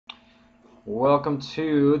Welcome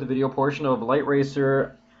to the video portion of Light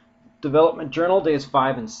Racer Development Journal, days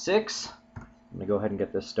 5 and 6. I'm going to go ahead and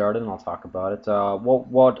get this started and I'll talk about it.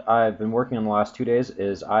 What I've been working on the last 2 days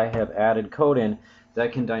is I have added code in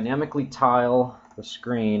that can dynamically tile the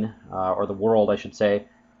screen, or the world I should say,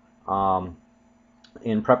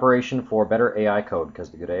 in preparation for better AI code, because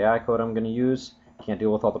the good AI code I'm going to use can't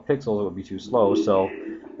deal with all the pixels, it would be too slow. So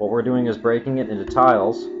what we're doing is breaking it into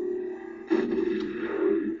tiles.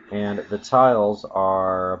 And the tiles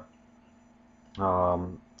are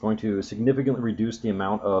going to significantly reduce the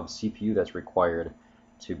amount of CPU that's required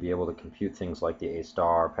to be able to compute things like the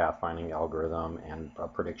A-star pathfinding algorithm and a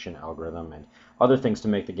prediction algorithm and other things to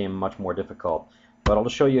make the game much more difficult. But I'll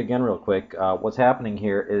just show you again real quick. What's happening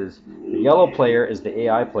here is the yellow player is the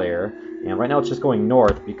AI player, and right now it's just going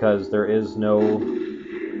north because there is no...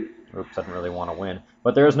 Oops, I didn't really want to win.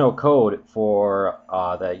 But there is no code for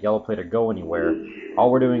that yellow player to go anywhere. All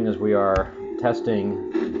we're doing is we are testing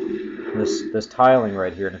this tiling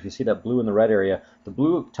right here. And if you see that blue in the red area, the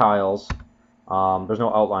blue tiles, there's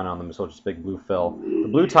no outline on them, so it's just big blue fill. The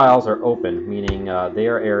blue tiles are open, meaning they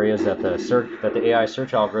are areas that the AI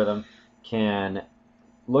search algorithm can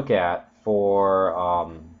look at for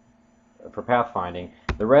pathfinding.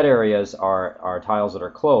 The red areas are tiles that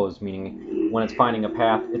are closed, meaning when it's finding a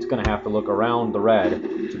path, it's going to have to look around the red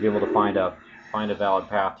to be able to find a valid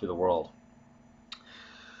path through the world.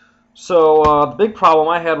 So the big problem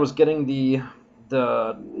I had was getting the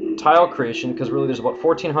tile creation, because really there's about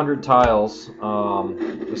 1,400 tiles.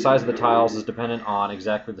 The size of the tiles is dependent on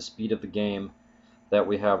exactly the speed of the game that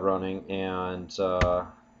we have running, and so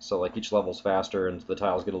like each level's faster and the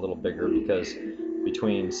tiles get a little bigger because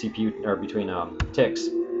between CPU or between ticks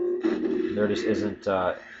there just isn't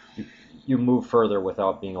you move further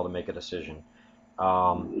without being able to make a decision.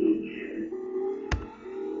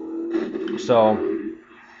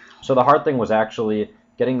 So the hard thing was actually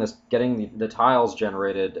getting the tiles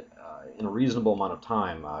generated in a reasonable amount of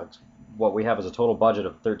time. What we have is a total budget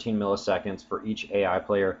of 13 milliseconds for each AI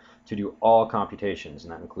player to do all computations,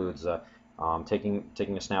 and that includes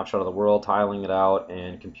taking a snapshot of the world, tiling it out,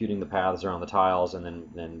 and computing the paths around the tiles, and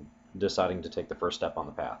then deciding to take the first step on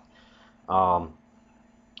the path.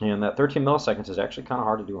 And that 13 milliseconds is actually kind of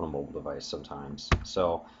hard to do on a mobile device sometimes.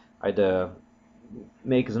 So I had to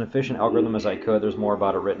make as an efficient algorithm as I could. There's more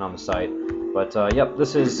about it written on the site. But yep,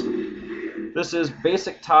 this is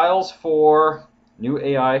basic tiles for new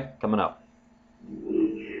AI coming up.